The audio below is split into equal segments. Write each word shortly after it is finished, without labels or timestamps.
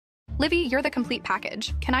Livy, you're the complete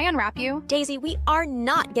package. Can I unwrap you? Daisy, we are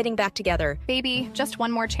not getting back together. Baby, just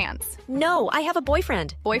one more chance. No, I have a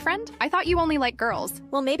boyfriend. Boyfriend? I thought you only like girls.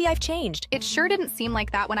 Well, maybe I've changed. It sure didn't seem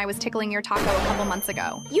like that when I was tickling your taco a couple months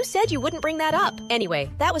ago. You said you wouldn't bring that up. Anyway,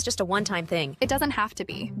 that was just a one-time thing. It doesn't have to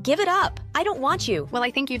be. Give it up. I don't want you. Well, I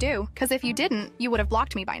think you do, because if you didn't, you would have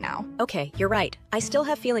blocked me by now. Okay, you're right. I still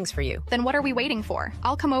have feelings for you. Then what are we waiting for?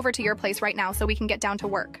 I'll come over to your place right now so we can get down to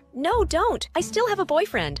work. No, don't. I still have a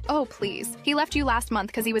boyfriend. Oh, please. He left you last month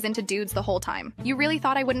because he was into dudes the whole time. You really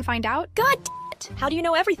thought I wouldn't find out? God damn it. How do you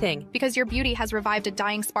know everything? Because your beauty has revived a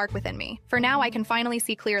dying spark within me. For now, I can finally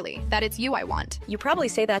see clearly that it's you I want. You probably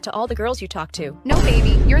say that to all the girls you talk to. No,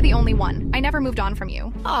 baby. You're the only one. I never moved on from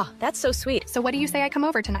you. Ah, that's so sweet. So what do you say I come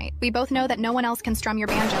over tonight? We both know that no one else can strum your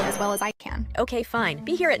banjo as well as I can. Okay, fine.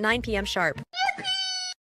 Be here at 9 p.m. sharp.